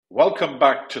Welcome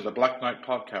back to the Blacknight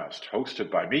podcast, hosted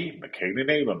by me, McKaylee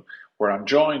Nealon, where I'm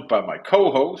joined by my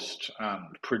co-host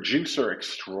and producer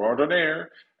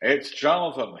extraordinaire. It's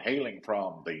Jonathan, hailing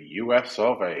from the US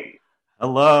of A.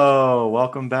 Hello,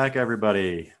 welcome back,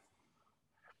 everybody.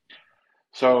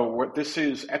 So this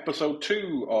is episode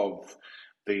 2 of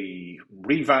the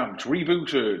revamped,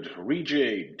 rebooted,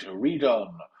 rejigged,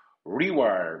 redone,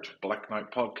 rewired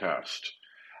Blacknight podcast.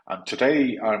 And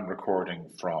today I'm recording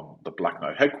from the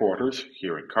Blacknight headquarters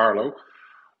here in Carlow,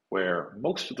 where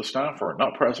most of the staff are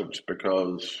not present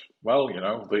because,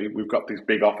 we've got these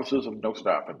big offices and no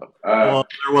staff in them. Well,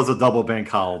 there was a double bank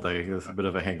holiday. There's a bit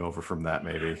of a hangover from that,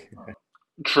 maybe.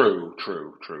 True.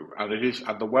 And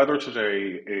the weather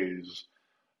today is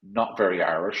not very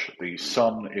Irish. The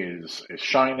sun is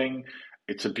shining.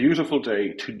 It's a beautiful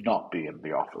day to not be in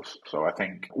the office. So I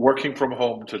think working from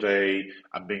home today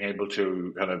and being able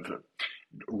to kind of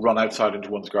run outside into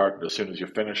one's garden as soon as you're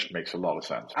finished makes a lot of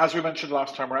sense. As we mentioned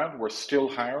last time around, we're still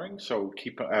hiring, so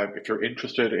keep if you're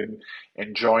interested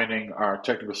in joining our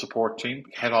technical support team,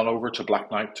 head on over to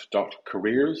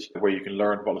blacknight.careers where you can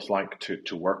learn what it's like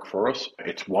to work for us.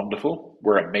 It's wonderful.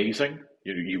 We're amazing.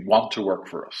 You want to work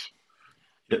for us.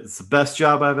 It's the best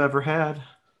job I've ever had.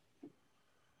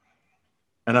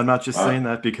 And I'm not just Uh, saying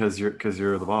that because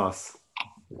you're the boss.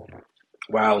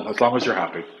 well, as long as you're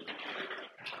happy.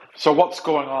 So what's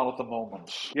going on at the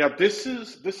moment? Yeah, this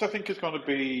I think is going to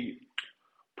be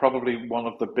probably one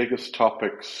of the biggest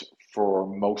topics for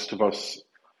most of us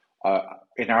uh,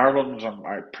 in Ireland and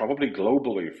probably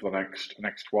globally for the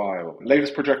next while.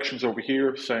 Latest projections over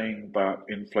here saying that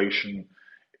inflation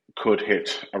could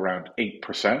hit around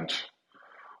 8%,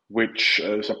 which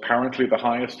is apparently the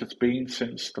highest it's been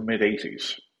since the mid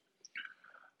 80s.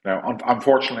 Now,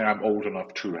 unfortunately, I'm old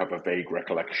enough to have a vague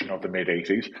recollection of the mid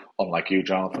 80s. Unlike you,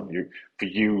 Jonathan, for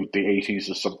you, the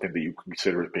 80s is something that you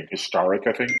consider as being historic,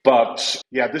 I think. But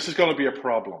yeah, this is going to be a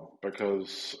problem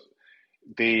because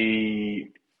the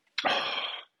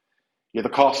the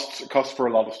costs for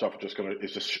a lot of stuff is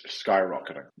just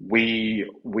skyrocketing.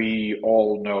 We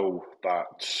all know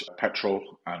that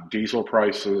petrol and diesel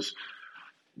prices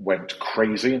went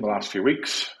crazy in the last few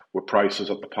weeks, with prices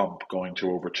at the pump going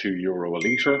to over €2 a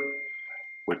litre,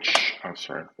 which, I'm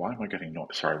sorry, why am I getting no?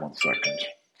 Sorry, 1 second.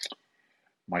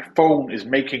 My phone is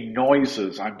making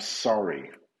noises. I'm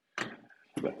sorry.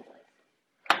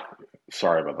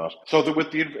 Sorry about that. So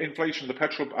with the inflation, the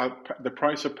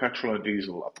price of petrol and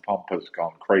diesel at the pump has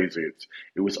gone crazy.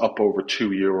 It was up over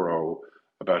 €2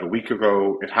 about a week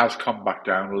ago. It has come back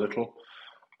down a little,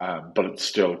 but it's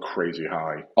still crazy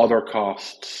high. Other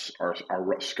costs are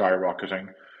skyrocketing.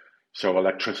 So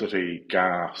electricity,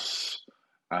 gas,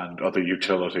 and other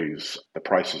utilities, the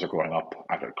prices are going up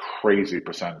at a crazy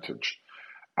percentage.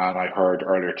 And I heard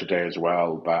earlier today as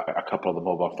well that a couple of the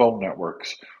mobile phone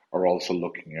networks are also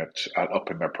looking at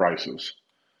upping their prices.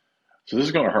 So this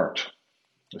is going to hurt.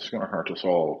 This is going to hurt us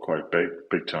all quite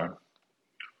big time.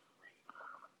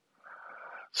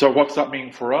 So what's that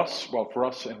mean for us? Well, for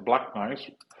us in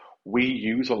Blacknight, we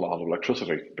use a lot of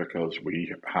electricity because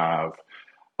we have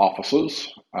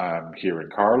offices here in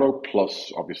Carlow,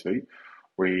 plus obviously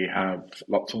we have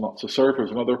lots and lots of servers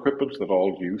and other equipment that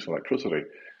all use electricity.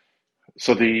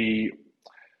 So the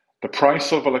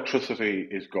price of electricity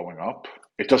is going up.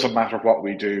 It doesn't matter what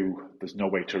we do, there's no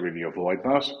way to really avoid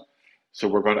that. So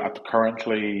we're going to,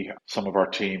 currently, some of our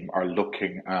team are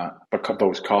looking at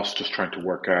those costs, just trying to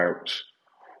work out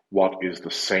what is the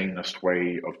sanest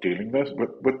way of dealing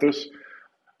with this.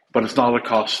 But it's not a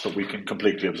cost that we can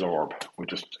completely absorb.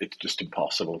 It's just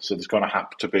impossible. So there's going to have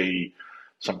to be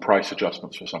some price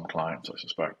adjustments for some clients, I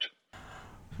suspect.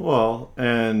 Well,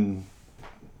 and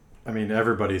I mean,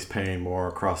 everybody's paying more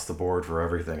across the board for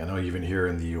everything. I know even here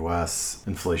in the US,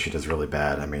 inflation is really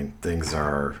bad. I mean, things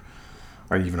or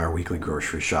even our weekly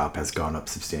grocery shop has gone up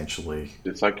substantially.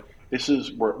 It's like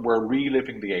we're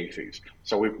reliving the 80s.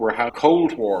 So we're had a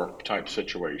Cold War type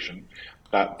situation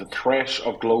that the threat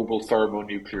of global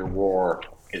thermonuclear war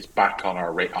is back on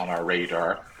our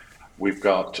radar. We've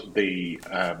got the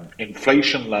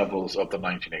inflation levels of the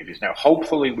 1980s. Now,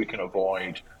 hopefully, we can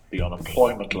avoid the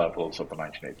unemployment levels of the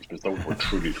 1980s because those were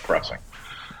truly depressing.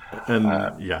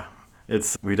 And yeah,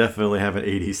 it's we definitely have an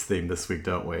 80s theme this week,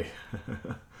 don't we?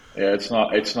 Yeah, it's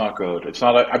not good. It's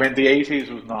not. I mean, the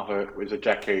 80s was a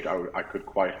decade I could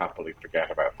quite happily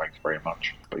forget about. Thanks very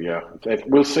much. But yeah,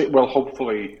 we'll see. Well,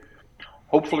 hopefully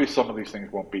some of these things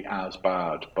won't be as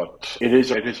bad. But it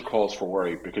is a cause for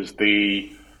worry because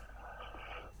the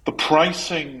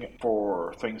pricing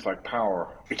for things like power,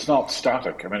 it's not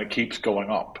static. I mean, it keeps going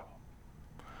up.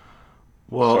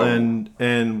 Well, So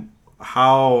and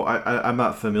I'm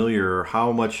not familiar.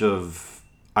 How much of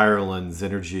Ireland's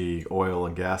energy, oil,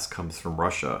 and gas comes from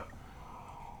Russia?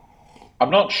 I'm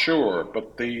not sure,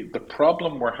 but the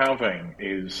problem we're having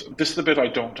is this is the bit I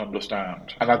don't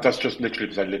understand, and that's just literally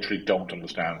because I literally don't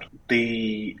understand.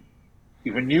 The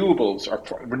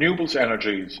renewables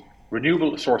energies,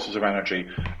 renewable sources of energy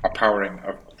are powering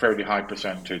a fairly high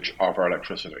percentage of our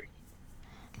electricity.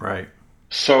 Right.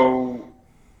 So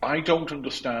I don't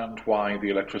understand why the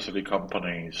electricity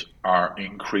companies are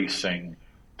increasing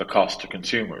the cost to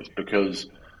consumers because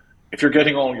if you're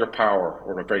getting all your power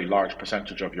or a very large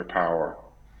percentage of your power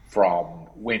from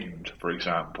wind, for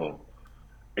example,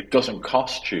 it doesn't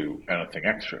cost you anything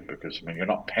extra because I mean you're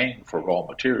not paying for raw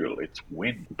material, it's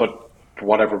wind. But for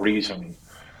whatever reason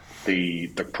the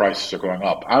prices are going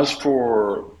up. As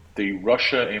for the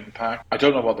Russia impact, I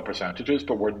don't know what the percentage is,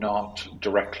 but we're not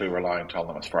directly reliant on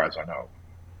them as far as I know.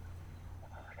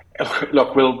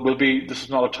 Look, we'll be. This is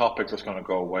not a topic that's going to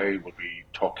go away. We'll be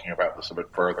talking about this a bit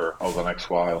further over the next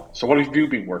while. So, what have you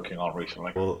been working on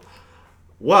recently?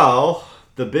 Well,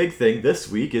 the big thing this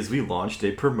week is we launched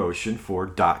a promotion for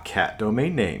 .cat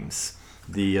domain names,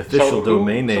 the official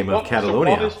domain name of So, what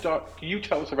Catalonia. is dot? Can you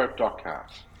tell us about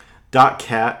 .cat?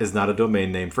 .cat is not a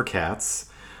domain name for cats.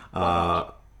 Why not?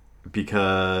 Uh,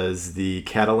 because the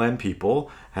Catalan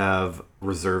people have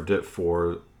reserved it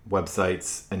for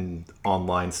websites and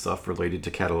online stuff related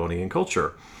to Catalonian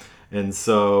culture. And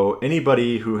so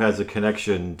anybody who has a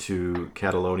connection to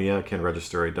Catalonia can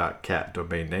register a .cat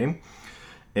domain name.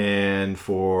 And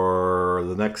for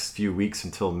the next few weeks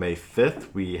until May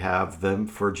 5th, we have them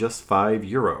for just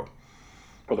 €5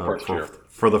 For the first for year.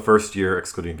 the first year,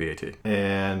 excluding VAT,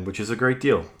 and which is a great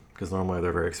deal because normally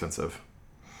they're very expensive.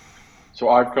 So,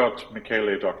 I've got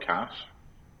Michele.cat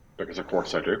because, of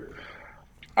course, I do.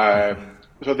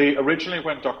 So they originally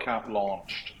when .cat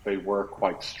launched, they were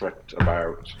quite strict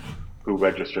about who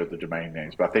registered the domain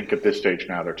names. But I think at this stage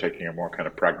now they're taking a more kind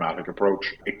of pragmatic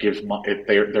approach. It gives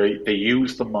they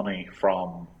use the money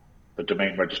from the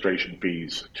domain registration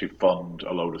fees to fund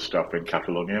a load of stuff in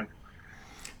Catalonia.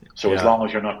 So as Yeah. long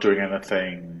as you're not doing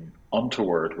anything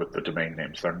untoward with the domain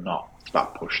names, they're not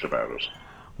that pushed about it.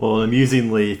 Well,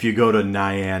 amusingly, if you go to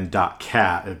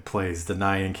Nyan.cat, it plays the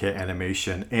Nyan Cat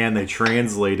animation, and they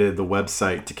translated the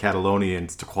website to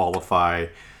Catalonians to qualify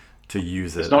to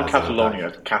use It's it not as a doc. Catalonia,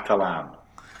 it's Catalan.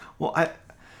 Well,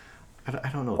 I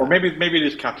don't know Or that. maybe it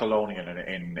is Catalonian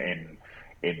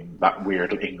in that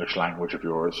weird English language of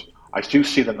yours. I do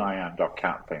see the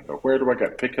Nyan.cat thing, but where do I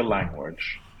get pick a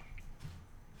language?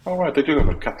 Oh right, they do have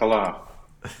a Catalan.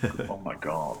 Oh my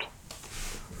god.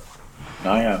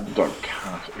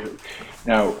 Nyan.cat.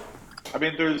 Now, I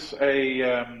mean there's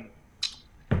a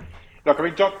look, I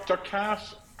mean .cat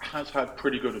has had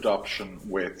pretty good adoption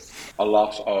with a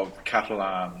lot of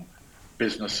Catalan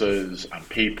businesses and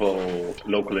people,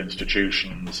 local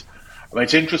institutions. I mean,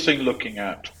 it's interesting looking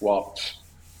at what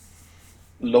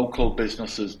local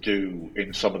businesses do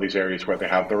in some of these areas where they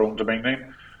have their own domain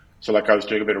name. So, like, I was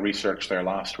doing a bit of research there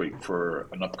last week for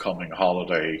an upcoming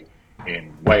holiday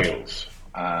in Wales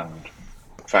and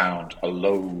found a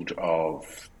load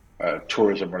of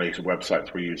tourism related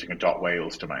websites were using a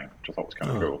 .wales domain, which I thought was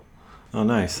kind of Oh, cool. oh,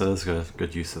 nice. That is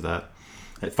good use of that.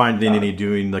 Finding Uh, any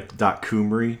doing like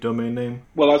 .cumri domain name?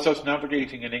 well, as I was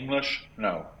navigating in English,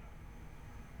 no.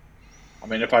 I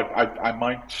mean, if I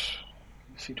might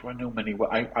see, do I know many?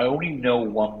 I only know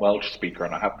one Welsh speaker,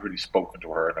 and I haven't really spoken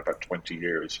to her in about 20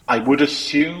 years. I would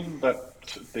assume that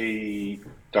the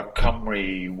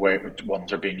Cymru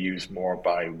ones are being used more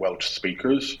by Welsh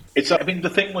speakers. I mean, the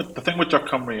thing with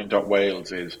Cymru and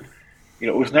Wales is,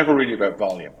 it was never really about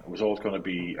volume. It was always going to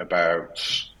be about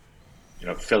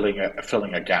filling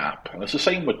a gap, and it's the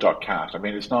same with .cat. I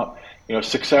mean, it's not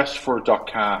success for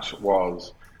 .cat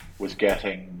was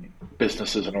getting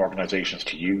businesses and organizations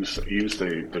to use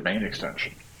the domain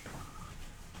extension.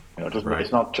 It doesn't. Right.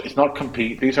 It's not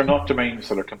compete. These are not domains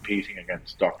that are competing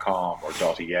against .com or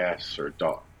 .es or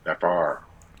 .fr.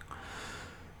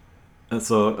 And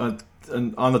so,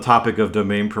 and on the topic of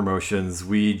domain promotions,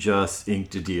 we just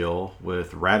inked a deal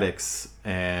with Radix,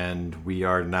 and we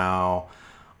are now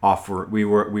we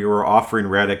were offering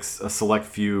Radix a select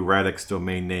few Radix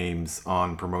domain names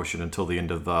on promotion until the end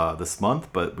of this month,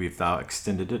 but we've now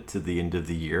extended it to the end of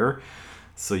the year,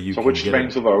 so you So can which get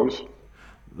domains are those?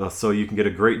 a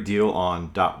great deal on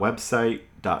 .website,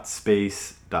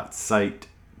 .space, .site,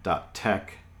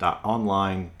 .tech,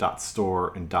 .online,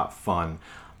 .store, and .fun.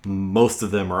 Most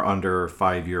of them are under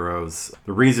 €5.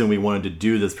 The reason we wanted to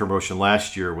do this promotion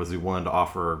last year was we wanted to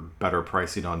offer better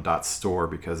pricing on .store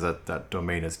because that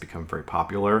domain has become very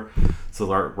popular.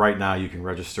 So right now you can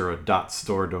register a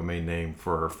 .store domain name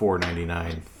for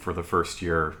 $4.99 for the first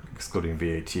year, excluding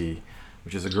VAT,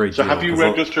 which is a great So deal. have you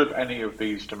registered any of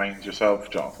these domains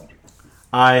yourself, Jonathan?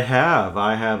 I have.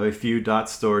 I have a few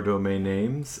 .store domain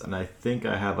names, and I think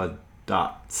I have a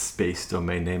 .space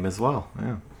domain name as well.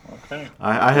 Yeah. Okay.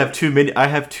 I have too many. I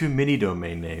have too many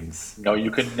domain names. No,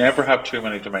 you can never have too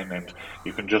many domain names.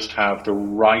 You can just have the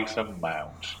right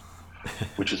amount,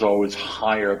 which is always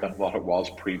higher than what it was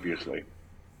previously.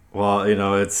 Well,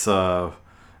 it's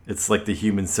like the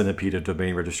human centipede of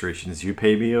domain registrations. You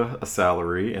pay me a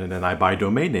salary, and then I buy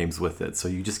domain names with it, so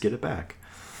you just get it back.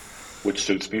 Which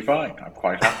suits me fine. I'm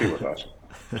quite happy with that.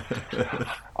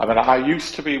 I mean, I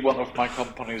used to be one of my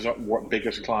company's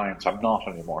biggest clients. I'm not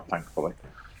anymore, thankfully.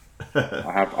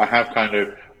 I have kind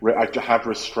of, I have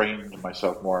restrained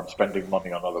myself more. I'm spending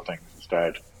money on other things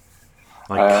instead.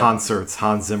 Like concerts,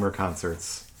 Hans Zimmer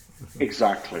concerts.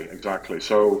 Exactly.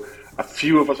 So a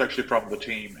few of us actually from the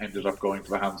team ended up going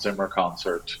to the Hans Zimmer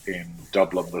concert in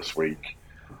Dublin this week,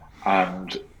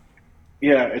 and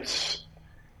yeah, it's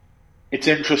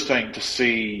interesting to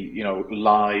see,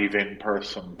 live in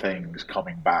person things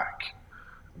coming back.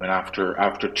 I mean,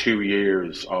 after 2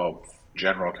 years of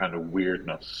general kind of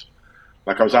weirdness.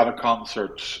 Like I was at a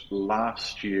concert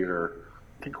last year,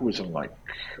 I think it was in like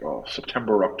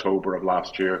September, October of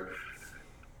last year,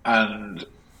 and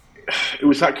it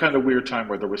was that kind of weird time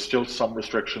where there was still some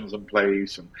restrictions in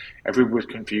place, and everyone was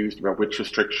confused about which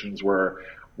restrictions were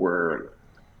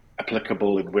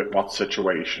applicable in what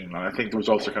situation. And I think there was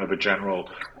also kind of a general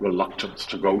reluctance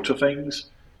to go to things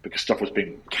because stuff was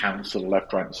being cancelled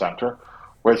left, right, and centre.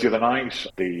 Whereas the other night,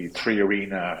 the Three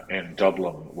Arena in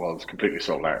Dublin was completely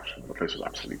sold out. The place was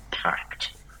absolutely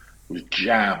packed. It was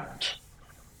jammed.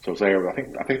 So there, I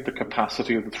think the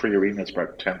capacity of the Three Arena is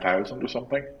about 10,000 or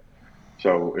something.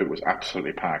 So it was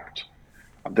absolutely packed.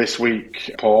 And this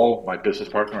week, Paul, my business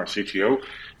partner, our CTO,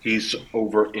 he's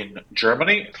over in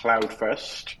Germany,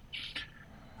 Cloudfest.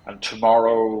 And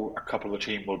tomorrow, a couple of the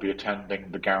team will be attending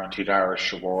the Guaranteed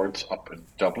Irish Awards up in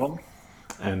Dublin.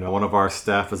 And one of our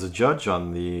staff is a judge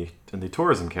in the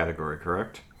tourism category,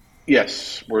 correct?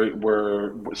 Yes, we're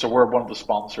one of the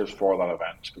sponsors for that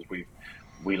event because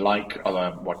we like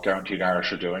what Guaranteed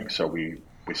Irish are doing, so we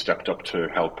stepped up to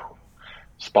help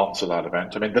sponsor that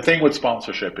event. I mean, the thing with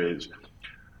sponsorship is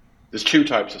there's two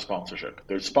types of sponsorship.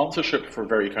 There's sponsorship for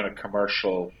very kind of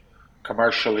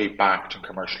commercially backed and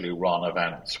commercially run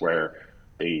events where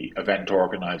the event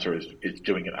organizer is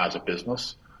doing it as a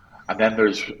business. And then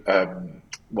there's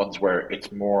ones where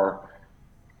it's more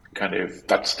kind of,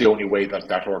 that's the only way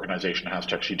that organization has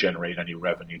to actually generate any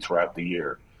revenue throughout the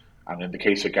year. And in the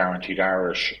case of Guaranteed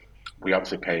Irish, we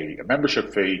obviously pay a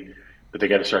membership fee, but they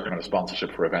get a certain amount of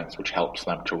sponsorship for events, which helps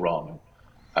them to run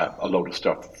a load of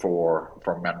stuff for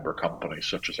member companies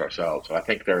such as ourselves. And I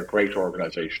think they're a great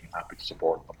organization, happy to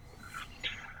support them.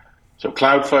 So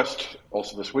Cloudfest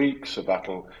also this week,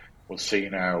 so we'll see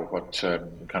now what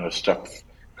kind of stuff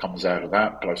comes out of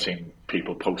that. But I've seen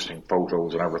people posting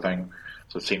photos and everything,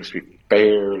 so it seems to be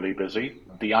fairly busy.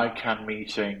 The ICANN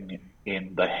meeting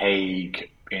in The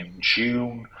Hague in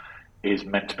June is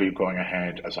meant to be going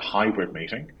ahead as a hybrid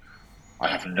meeting. I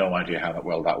have no idea how that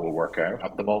will work out.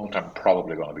 At the moment, I'm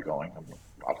probably going to be going.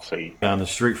 I'll see. Down the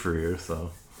street for you, so.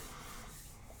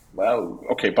 Well,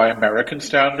 okay, by American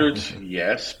standards,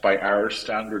 yes. By Irish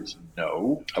standards,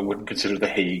 no. I wouldn't consider The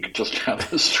Hague just down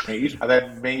the street. And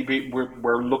then maybe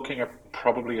we're looking at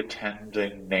probably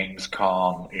attending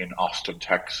NamesCon in Austin,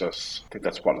 Texas. I think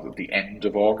that's at the end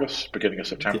of August, beginning of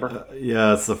September.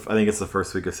 Yeah, I think it's the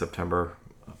first week of September.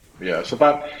 Yeah, so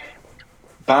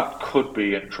that could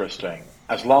be interesting.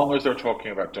 As long as they're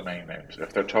talking about domain names.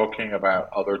 If they're talking about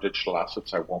other digital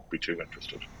assets, I won't be too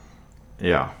interested.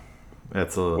 Yeah.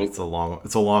 It's a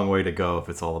long way to go if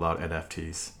it's all about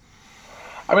NFTs.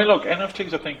 I mean, look,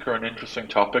 NFTs I think are an interesting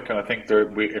topic, and I think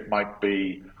it might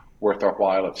be worth our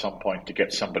while at some point to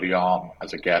get somebody on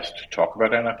as a guest to talk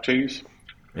about NFTs.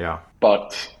 Yeah.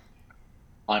 But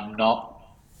I'm not.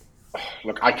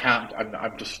 Look, I can't.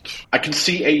 I can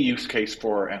see a use case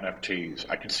for NFTs.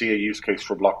 I can see a use case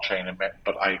for blockchain,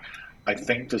 but I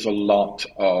think there's a lot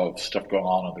of stuff going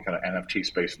on in the kind of NFT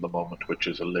space at the moment, which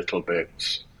is a little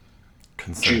bit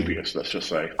dubious, let's just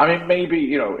say. I mean,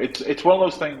 maybe, it's one of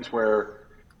those things where,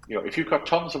 if you've got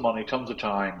tons of money, tons of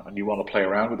time, and you want to play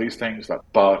around with these things,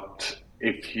 but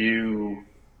if you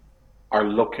are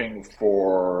looking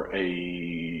for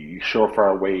a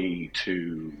surefire way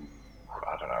to,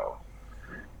 I don't know,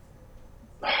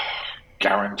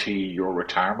 guarantee your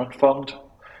retirement fund,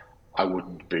 I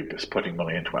wouldn't be just putting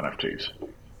money into NFTs.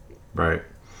 Right.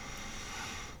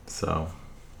 So,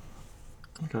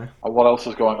 okay. What else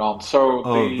is going on? So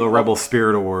Oh, the Rebel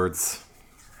Spirit Awards.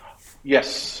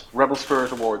 yes, Rebel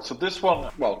Spirit Awards. So this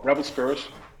one, well, Rebel Spirit,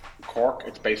 Cork.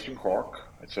 It's based in Cork.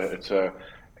 It's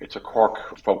a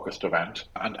Cork focused event.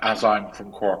 And as I'm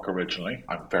from Cork originally,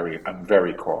 I'm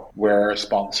very Cork. We're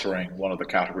sponsoring one of the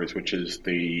categories, which is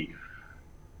the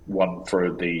one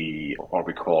for the, what are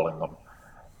we calling them?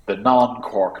 The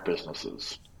non-Cork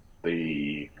businesses.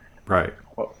 The Right.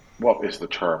 what is the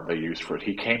term they use for it?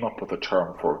 He came up with a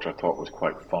term for it which I thought was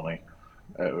quite funny.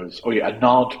 It was, oh yeah, a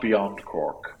nod beyond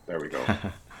Cork. There we go.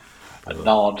 A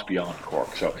nod beyond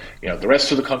Cork. So, the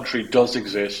rest of the country does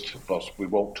exist, but we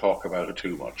won't talk about it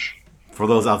too much. For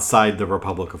those outside the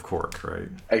Republic of Cork, right?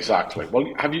 Exactly. Well,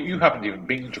 you haven't even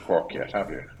been to Cork yet, have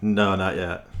you? No, not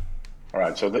yet. All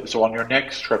right. So on your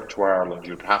next trip to Ireland,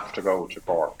 you'd have to go to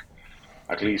Cork,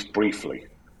 at least briefly.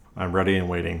 I'm ready and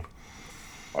waiting.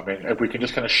 I mean, if we can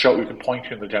just kind of we can point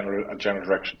you in the general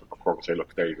direction of Cork and say,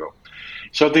 look, there you go.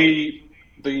 So the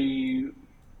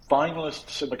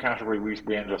finalists in the category we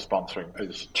ended up sponsoring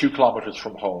is 2 kilometers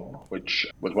from home, which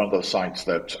was one of those sites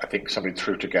that I think somebody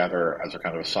threw together as a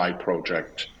kind of a side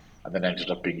project and then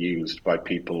ended up being used by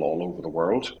people all over the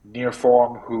world.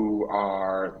 Nearform, who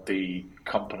are the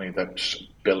company that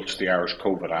built the Irish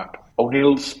COVID app.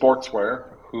 O'Neill's Sportswear,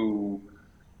 who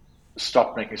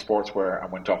stopped making sportswear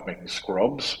and went off making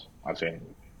scrubs, as in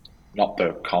not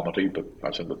the comedy, but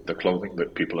as in the clothing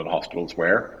that people in hospitals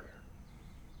wear.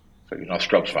 So you're not a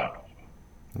Scrubs fan?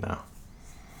 No.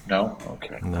 No?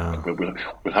 Okay. No.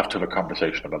 We'll have to have a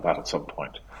conversation about that at some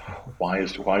point. Why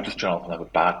does Jonathan have a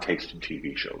bad taste in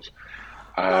TV shows?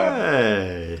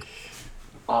 Hey.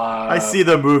 I see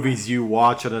the movies you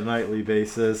watch on a nightly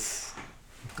basis.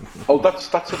 Oh,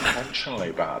 that's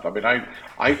intentionally bad. I mean,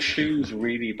 I choose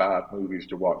really bad movies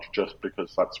to watch just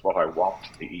because that's what I want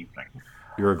in the evening.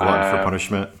 You're a glutton for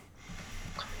punishment.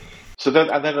 So then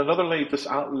another lady, this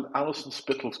Alison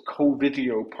Spittle's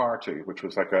co-video party, which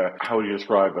was like how would you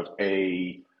describe it?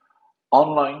 A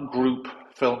online group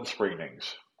film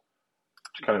screenings.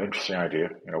 It's kind of an interesting idea.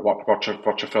 Watch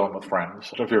a film with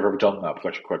friends. I don't know if you've ever done that, but it's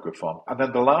actually quite good fun. And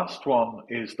then the last one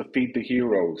is the Feed the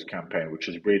Heroes campaign, which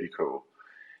is really cool.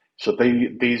 So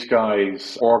these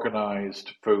guys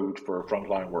organized food for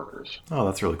frontline workers. Oh,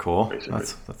 that's really cool. Basically.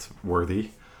 That's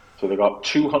worthy. So they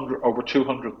got over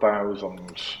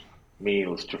 200,000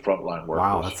 meals to frontline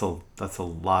workers. Wow, that's a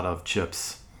lot of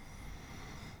chips.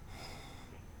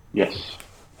 Yes,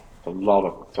 it's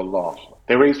a lot.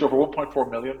 They raised over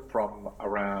 1.4 million from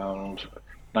around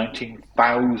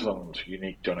 19,000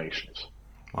 unique donations.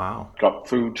 Wow. Got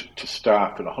food to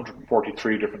staff in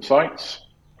 143 different sites,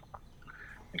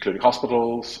 including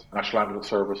hospitals, National Ambulance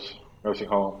Service, nursing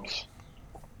homes,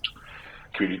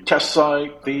 community test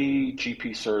site, the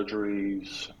GP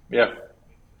surgeries. Yeah,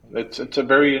 it's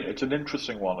an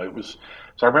interesting one. It was.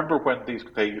 So I remember when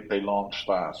they launched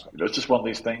that. It was just one of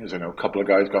these things. A couple of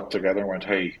guys got together and went,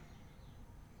 "Hey,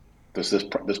 this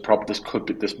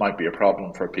might be a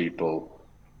problem for people.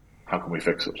 How can we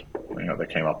fix it?" They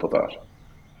came up with that.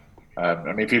 I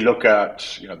mean, if you look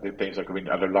at the things like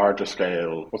at a larger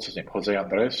scale, what's his name, Jose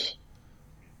Andres,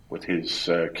 with his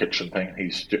kitchen thing,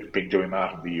 he's been doing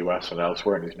that in the US and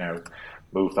elsewhere, and he's now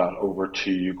moved that over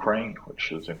to Ukraine,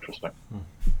 which is interesting.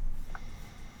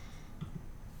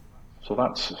 So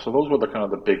those were the kind of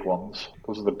the big ones.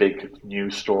 Those are the big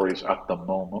news stories at the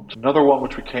moment. Another one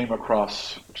which we came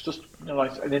across, which just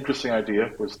an interesting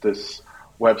idea, was this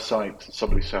website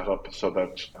somebody set up so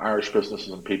that Irish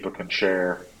businesses and people can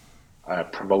share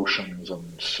promotions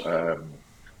and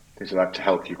things like that to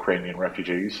help Ukrainian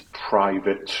refugees.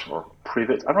 Privet. I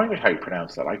don't even know how you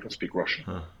pronounce that. I can speak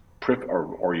Russian.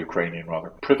 Or Ukrainian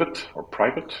rather. Privet or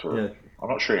private. Yeah. I'm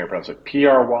not sure how to pronounce it.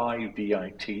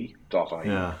 Pryvit.ie.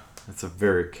 Yeah, it's a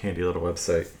very handy little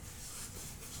website.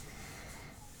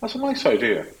 That's a nice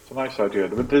idea.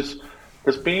 But there's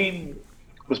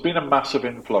been a massive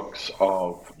influx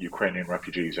of Ukrainian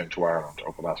refugees into Ireland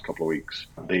over the last couple of weeks.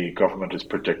 The government is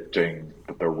predicting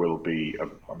that there will be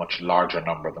a much larger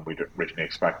number than we'd originally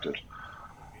expected.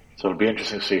 So it'll be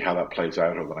interesting to see how that plays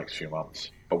out over the next few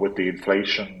months. But with the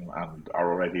inflation and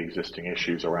our already existing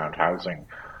issues around housing,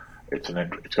 it's going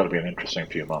to be an interesting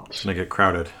few months. It's going to get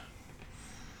crowded.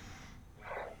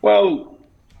 Well,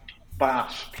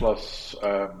 that plus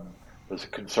there's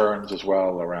concerns as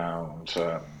well around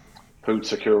food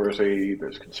security.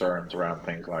 There's concerns around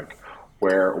things like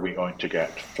where are we going to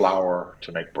get flour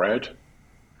to make bread.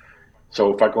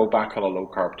 So if I go back on a low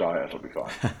carb diet, it'll be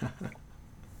fine.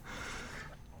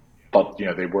 But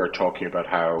they were talking about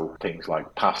how things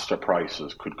like pasta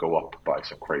prices could go up by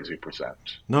some crazy percent.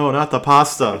 No, not the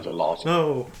pasta. There's a lot.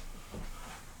 No.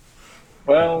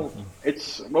 Well,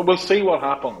 we'll see what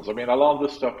happens. I mean, a lot of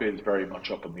this stuff is very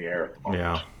much up in the air at the moment.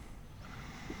 Yeah.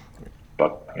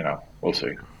 But we'll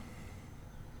see.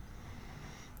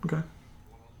 Okay.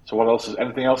 So, what else is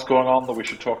anything else going on that we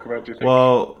should talk about? Do you think?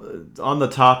 Well, on the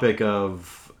topic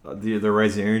of the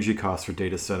rising energy costs for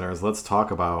data centers, let's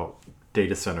talk about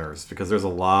data centers, because there's a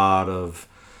lot of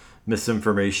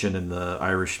misinformation in the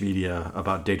Irish media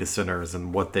about data centers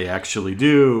and what they actually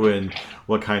do and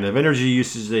what kind of energy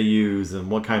usage they use and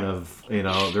what kind of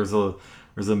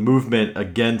there's a movement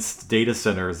against data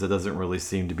centers that doesn't really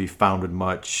seem to be founded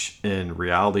much in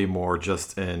reality, more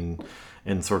just in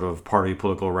sort of party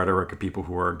political rhetoric of people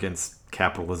who are against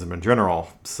capitalism in general.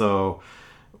 So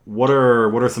what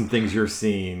are some things you're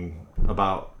seeing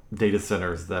about data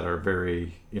centers that are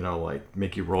very, like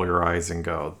make you roll your eyes and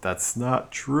go, that's not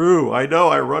true. I know,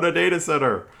 I run a data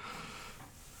center.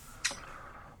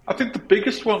 I think the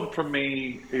biggest one for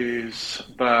me is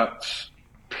that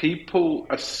people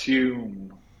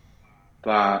assume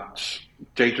that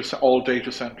all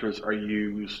data centers are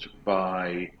used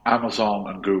by Amazon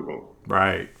and Google.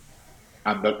 Right.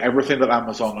 And that everything that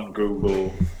Amazon and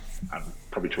Google, and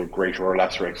probably to a greater or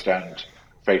lesser extent,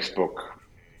 Facebook,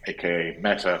 aka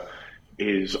Meta,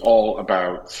 is all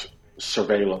about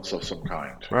surveillance of some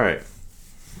kind. Right.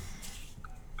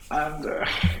 And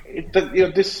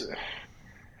this.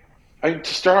 To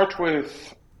start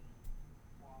with,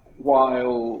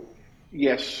 while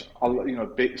yes,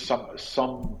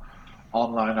 some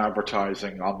online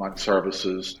advertising, online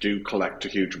services do collect a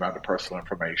huge amount of personal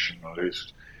information.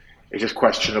 It is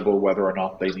questionable whether or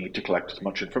not they need to collect as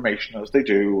much information as they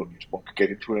do, and one could get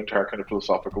into an entire kind of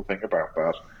philosophical thing about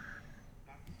that.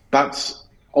 That's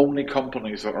only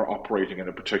companies that are operating in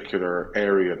a particular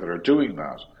area that are doing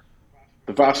that.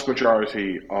 The vast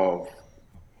majority of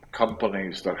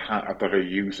companies that are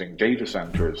using data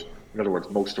centers, in other words,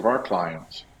 most of our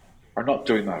clients, are not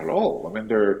doing that at all. I mean,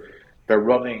 they're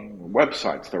running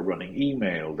websites, they're running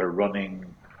email, they're running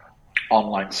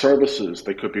online services.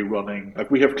 They could be running,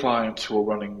 like we have clients who are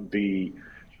running the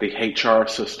HR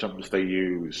systems they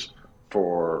use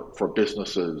for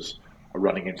businesses, are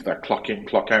running into their clock in,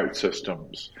 clock out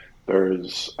systems.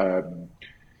 There's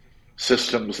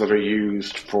systems that are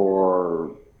used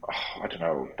for, I don't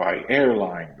know, by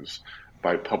airlines,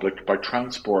 by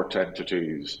transport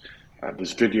entities.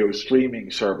 There's video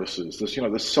streaming services.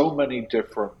 There's so many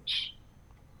different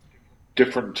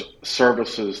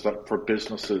services that for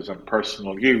businesses and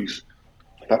personal use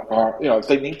that are, if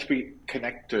they need to be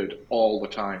connected all the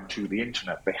time to the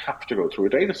internet, they have to go through a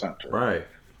data center. Right.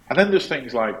 And then there's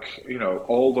things like,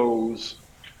 all those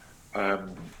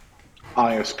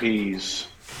ISPs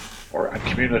and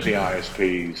community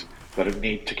ISPs that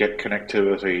need to get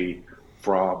connectivity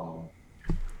from,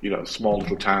 small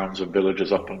little towns and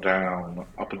villages up and down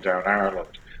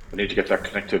Ireland. They need to get that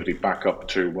connectivity back up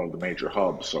to one of the major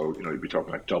hubs. So, you'd be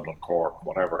talking like Dublin, Cork,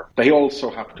 whatever. They also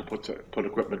have to put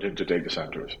equipment into data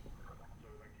centers.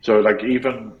 So, like,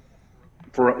 even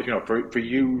for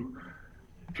you,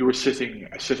 if you were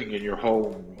sitting in your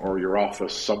home or your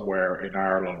office somewhere in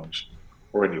Ireland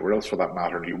or anywhere else for that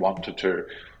matter, and you wanted to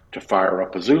fire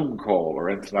up a Zoom call or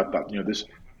anything like that,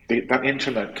 that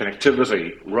internet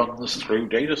connectivity runs through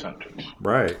data centers.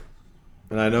 Right.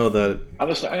 And I know that.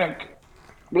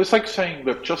 It's like saying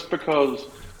that just because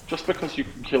you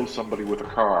can kill somebody with a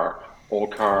car, all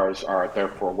cars are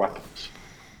therefore weapons.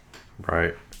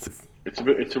 Right. It's a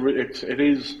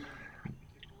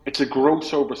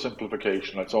gross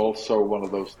oversimplification. It's also one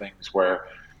of those things where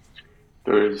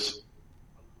there's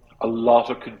a lot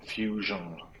of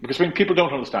confusion because people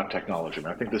don't understand technology.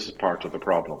 I think this is part of the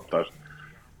problem, that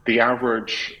the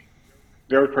average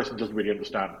person doesn't really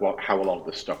understand how a lot of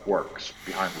this stuff works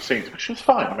behind the scenes, which is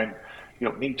fine. I mean, you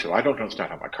don't need to. I don't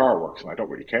understand how my car works, and I don't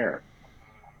really care.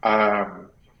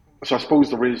 So I suppose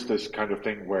there is this kind of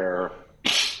thing where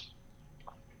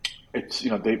it's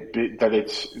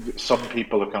some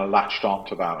people have kind of latched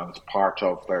onto that, and it's part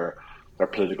of their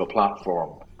political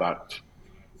platform that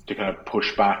to kind of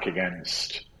push back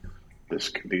against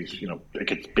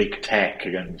against big tech,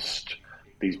 against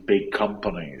these big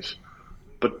companies.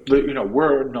 But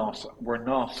we're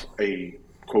not a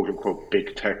quote unquote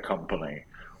big tech company.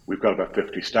 We've got about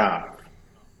 50 staff.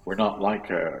 We're not like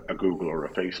a Google or a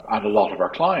Facebook, and a lot of our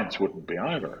clients wouldn't be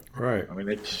either. Right. I mean,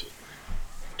 it's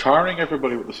tarring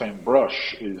everybody with the same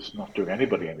brush is not doing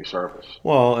anybody any service.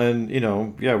 Well, and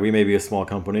we may be a small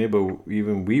company, but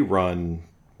even we run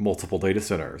multiple data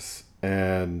centers,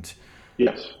 and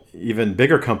yes, even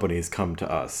bigger companies come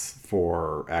to us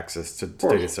for access Of to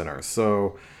data course. centers.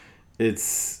 So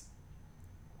it's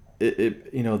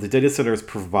the data centers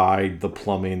provide the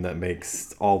plumbing that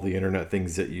makes all the internet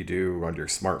things that you do on your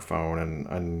smartphone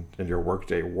and your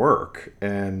workday work.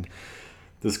 And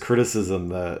this criticism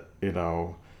that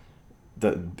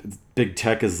that big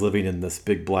tech is living in this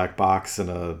big black box in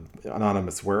a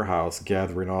anonymous warehouse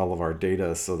gathering all of our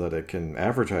data so that it can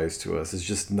advertise to us is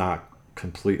just not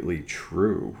completely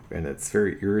true, and it's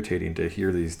very irritating to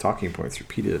hear these talking points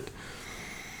repeated.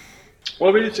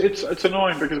 Well, I mean, it's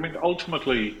annoying because I mean,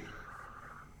 ultimately,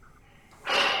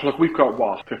 look, we've got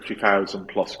what 50,000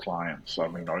 plus clients. I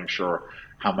mean, I'm not sure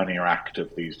how many are active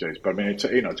these days, but I mean,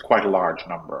 it's quite a large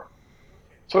number.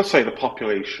 So let's say the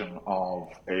population of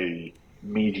a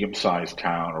medium-sized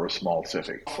town or a small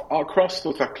city. Across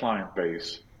that client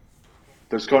base,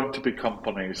 there's going to be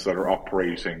companies that are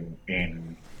operating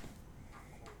in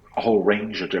a whole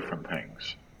range of different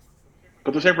things.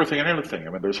 But there's everything and anything.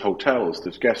 I mean, there's hotels,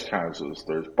 there's guest houses,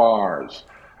 there's bars,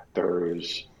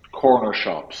 there's corner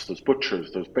shops, there's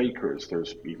butchers, there's bakers,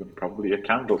 there's even probably a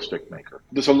candlestick maker.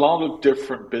 There's a lot of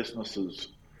different businesses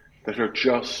that are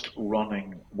just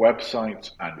running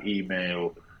websites and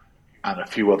email and a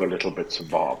few other little bits and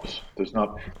bobs.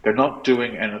 They're not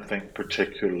doing anything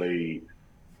particularly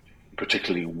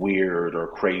weird or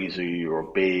crazy or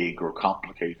big or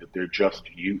complicated. They're just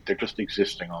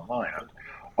existing online. And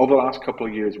over the last couple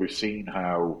of years, we've seen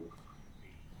how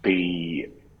the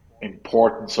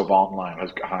importance of online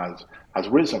has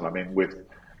risen. I mean, with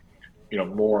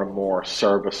more and more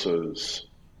services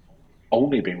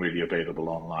only being really available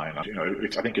online.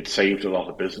 I think it's saved a lot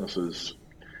of businesses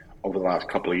over the last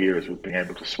couple of years with being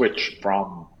able to switch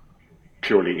from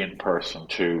purely in person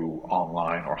to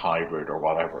online or hybrid or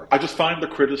whatever. I just find the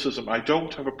criticism. I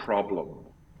don't have a problem.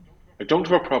 I don't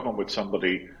have a problem with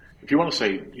somebody if you want to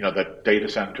say that data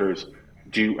centers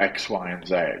do X, Y, and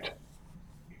Z.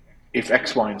 If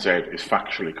X, Y, and Z is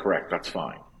factually correct, that's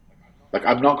fine. Like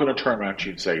I'm not going to turn around to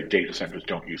you and say data centers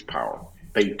don't use power.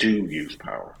 They do use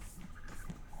power.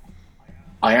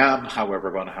 I am, however,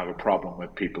 going to have a problem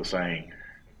with people saying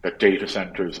that data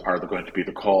centers are going to be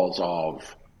the cause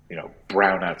of,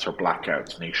 brownouts or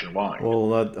blackouts nationwide.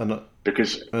 Well,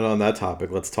 Because, and on that topic,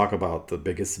 let's talk about the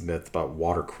biggest myth about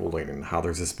water cooling and how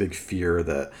there's this big fear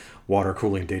that water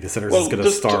cooling data centers is well, going to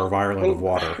just, starve Ireland of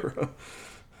well,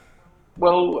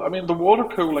 water. I mean, the water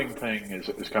cooling thing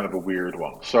is kind of a weird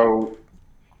one. So,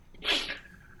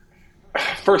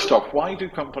 first off, why do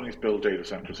companies build data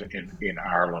centers in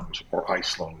Ireland or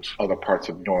Iceland, other parts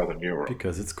of Northern Europe?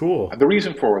 Because it's cool. And the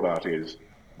reason for that is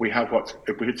we have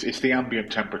it's the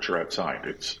ambient temperature outside.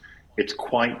 It's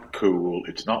quite cool.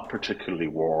 It's not particularly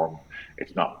warm.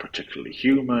 It's not particularly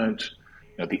humid.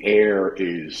 The air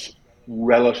is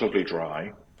relatively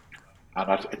dry,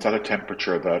 and it's at a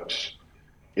temperature that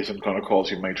isn't going to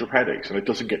cause you major headaches, and it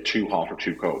doesn't get too hot or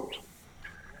too cold.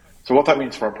 So what that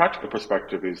means from a practical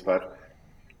perspective is that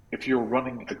if you're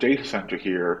running a data center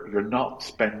here, you're not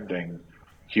spending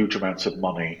huge amounts of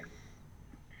money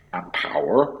and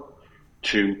power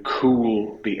to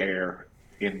cool the air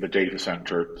in the data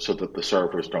center so that the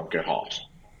servers don't get hot.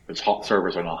 Because hot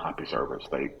servers are not happy servers.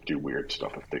 They do weird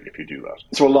stuff if you do that.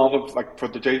 So a lot of for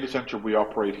the data center we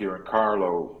operate here in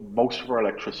Carlow, most of our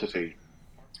electricity,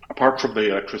 apart from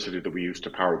the electricity that we use to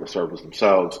power the servers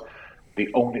themselves,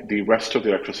 the rest of the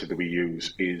electricity that we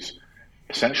use is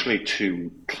essentially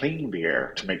to clean the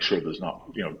air to make sure there's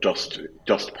not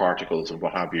dust particles and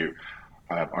what have you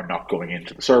are not going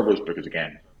into the servers because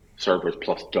again servers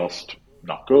plus dust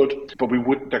not good, but we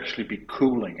wouldn't actually be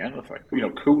cooling anything.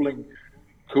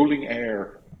 Cooling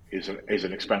air is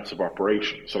an expensive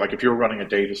operation. So like if you're running a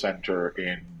data center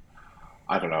in,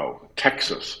 I don't know,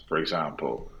 Texas for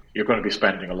example, you're going to be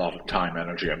spending a lot of time,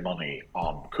 energy and money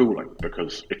on cooling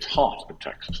because it's hot in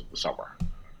Texas in the summer.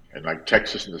 And like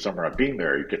Texas in the summer, I've been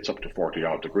there, it gets up to 40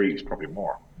 odd degrees, probably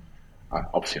more,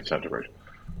 obviously in centigrade.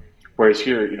 Whereas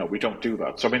here, we don't do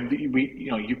that. So I mean,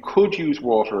 you could use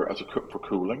water as for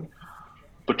cooling,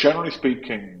 but generally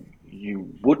speaking,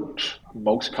 you wouldn't.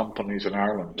 Most companies in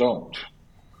Ireland don't.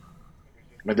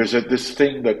 I mean, there's this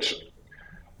thing that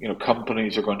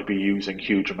companies are going to be using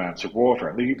huge amounts of water,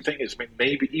 and the thing is, I mean,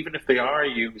 maybe even if they are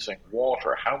using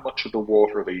water, how much of the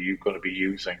water that you're going to be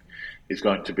using is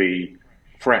going to be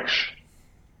fresh?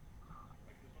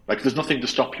 Like, there's nothing to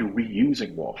stop you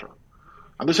reusing water.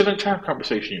 And there's an entire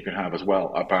conversation you can have as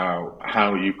well about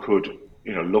how you could,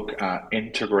 look at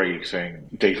integrating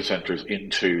data centers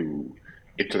into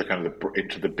the kind of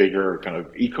into the bigger kind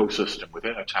of ecosystem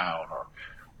within a town or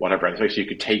whatever. And so you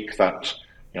could take that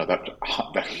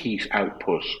that heat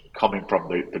output coming from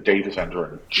the data center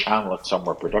and channel it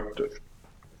somewhere productive.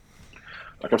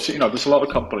 Like I've seen, there's a lot of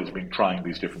companies have been trying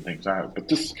these different things out,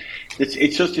 but it's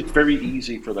very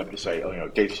easy for them to say, oh,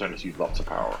 data centers use lots of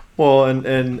power. Well,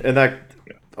 and that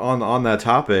on that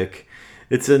topic,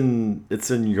 it's in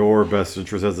your best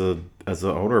interest as an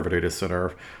owner of a data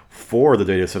center for the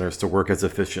data centers to work as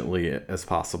efficiently as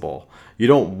possible. You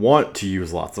don't want to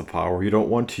use lots of power. You don't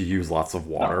want to use lots of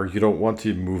water. No, You don't want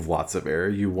to move lots of air.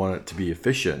 You want it to be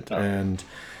efficient. no. And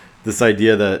this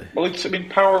idea that Well,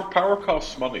 power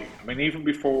costs money. I mean, even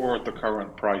before the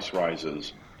current price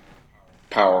rises,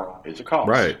 power is a cost.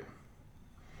 right,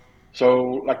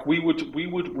 So, like we would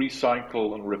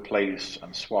recycle and replace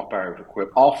and swap out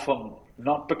equipment often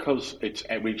not because it's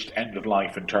reached end of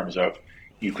life in terms of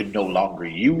you can no longer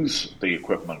use the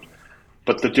equipment,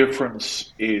 but the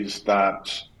difference is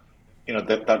that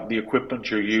that the equipment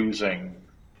you're using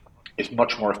is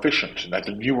much more efficient, and that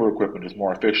the newer equipment is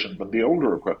more efficient than the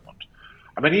older equipment.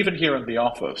 I mean, even here in the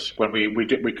office, when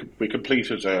we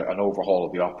completed an overhaul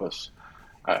of the office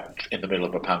in the middle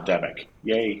of a pandemic.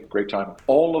 Yay, great time.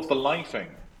 All of the lighting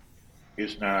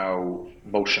is now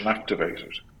motion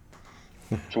activated.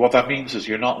 So what that means is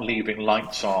you're not leaving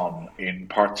lights on in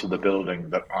parts of the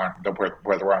building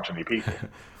where there aren't any people.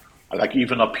 Like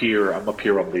even up here, I'm up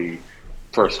here on the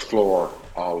first floor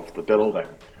of the building,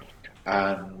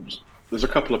 and there's a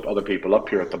couple of other people up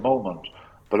here at the moment,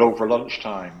 but over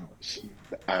lunchtime,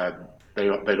 uh,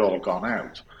 they'd all gone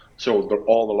out. So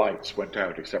all the lights went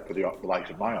out except for the light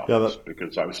in my yeah, office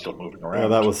because I was still moving that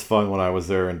around. was fun when I was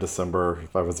there in December.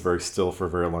 If I was very still for a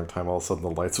very long time, all of a sudden the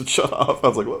lights would shut off. I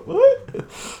was like,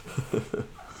 what?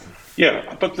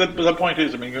 Yeah, but the point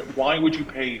is, I mean, why would you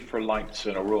pay for lights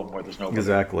in a room where there's nobody?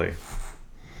 Exactly.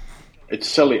 It's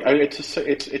silly.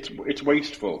 It's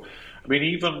wasteful. I mean,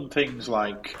 even things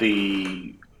like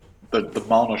the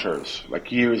monitors.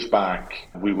 Like years back,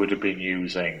 we would have been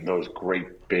using those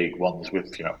great big ones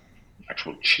with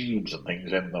actual tubes and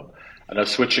things in them, and now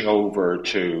switching over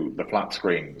to the flat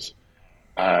screens.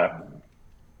 Um,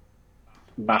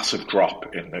 Massive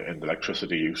drop in the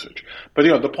electricity usage. But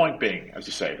the point being, as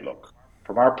I say, look,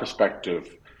 from our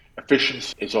perspective,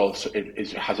 efficiency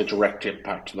has a direct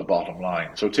impact to the bottom line.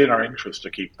 So it's in our interest to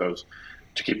keep those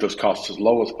costs as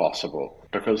low as possible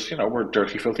because we're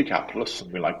dirty, filthy capitalists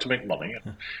and we like to make money.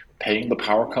 And paying the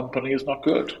power company is not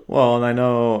good. Well, and I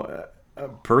know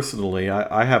personally,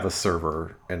 I have a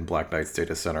server in Blacknight's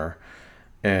data center,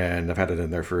 and I've had it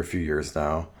in there for a few years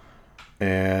now.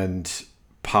 And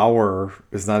power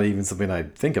is not even something I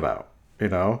think about. You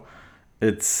know,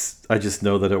 I just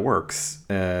know that it works,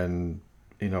 and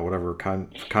whatever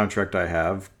contract I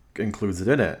have includes it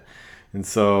in it, and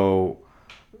so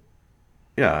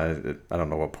yeah, I don't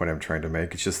know what point I'm trying to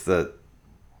make. It's just that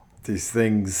these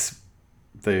things,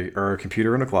 they are a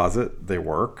computer in a closet. They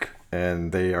work,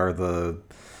 and they are the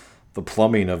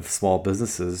plumbing of small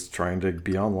businesses trying to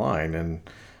be online. And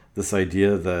this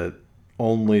idea that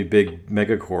only big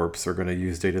megacorps are going to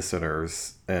use data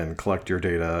centers and collect your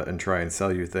data and try and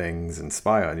sell you things and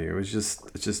spy on you is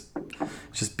just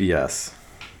BS.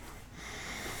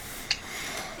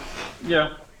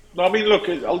 Yeah. No, I mean, look,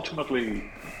 ultimately,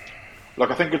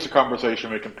 look, I think it's a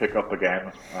conversation we can pick up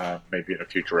again, maybe in a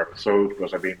future episode.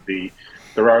 But I mean,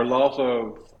 there are a lot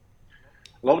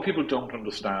of people don't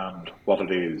understand what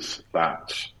it is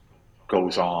that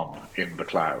goes on in the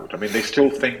cloud. I mean, they still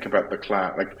think about the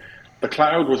cloud like the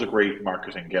cloud was a great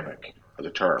marketing gimmick as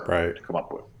a term Right. to come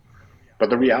up with. But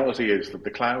the reality is that the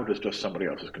cloud is just somebody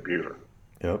else's computer.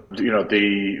 Yep.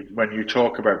 When you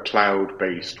talk about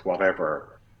cloud-based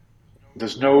whatever,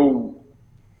 there's no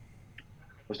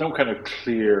there's no kind of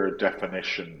clear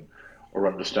definition or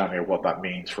understanding of what that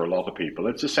means for a lot of people.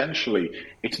 It's essentially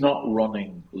it's not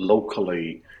running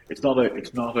locally. It's not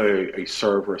a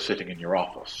server sitting in your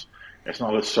office. It's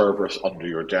not a server under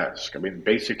your desk. I mean,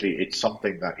 basically, it's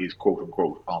something that is quote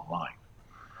unquote online.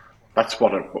 That's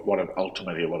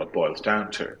ultimately what it boils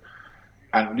down to.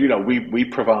 And we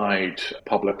provide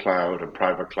public cloud and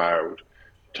private cloud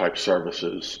type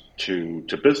services to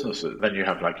businesses. Then you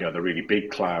have like the really big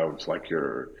clouds like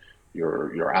your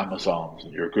Amazons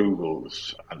and your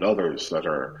Googles and others that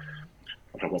are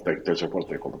I don't know what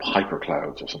they call them, hyper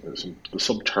clouds or something. There's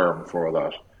some term for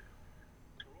that.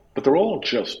 But they're all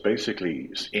just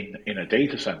basically in a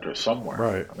data center somewhere.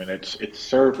 Right. I mean, it's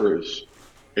servers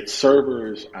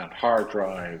and hard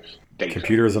drives, data,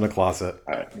 Computers in a closet.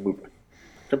 move,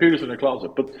 computers in a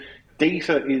closet. But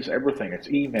data is everything. It's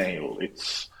email.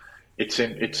 It's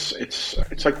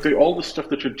like all the stuff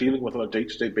that you're dealing with on a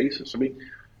day-to-day basis. I mean,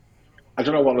 I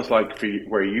don't know what it's like for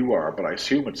where you are, but I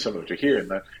assume it's similar to here in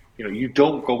that you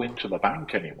don't go into the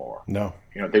bank anymore. No.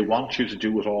 They want you to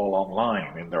do it all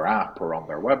online in their app or on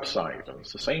their website, and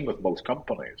it's the same with most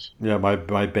companies. Yeah, my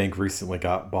bank recently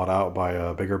got bought out by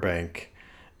a bigger bank,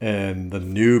 and the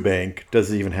new bank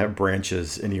doesn't even have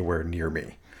branches anywhere near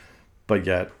me. But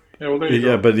yet, Yeah, well, there you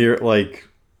yeah, go. but you're like,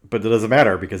 but it doesn't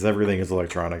matter because everything is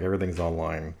electronic, everything's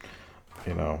online.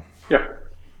 You know. Yeah.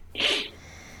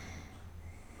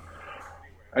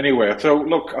 Anyway, so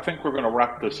look, I think we're going to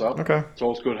wrap this up. Okay. It's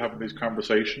always good having these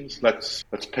conversations. Let's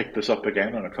pick this up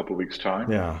again in a couple of weeks'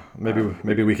 time, Yeah. Maybe and we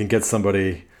maybe we can can get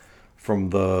somebody from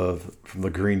the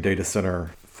green data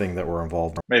center thing that we're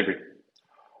involved in. maybe.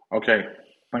 Okay.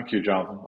 Thank you, Jonathan.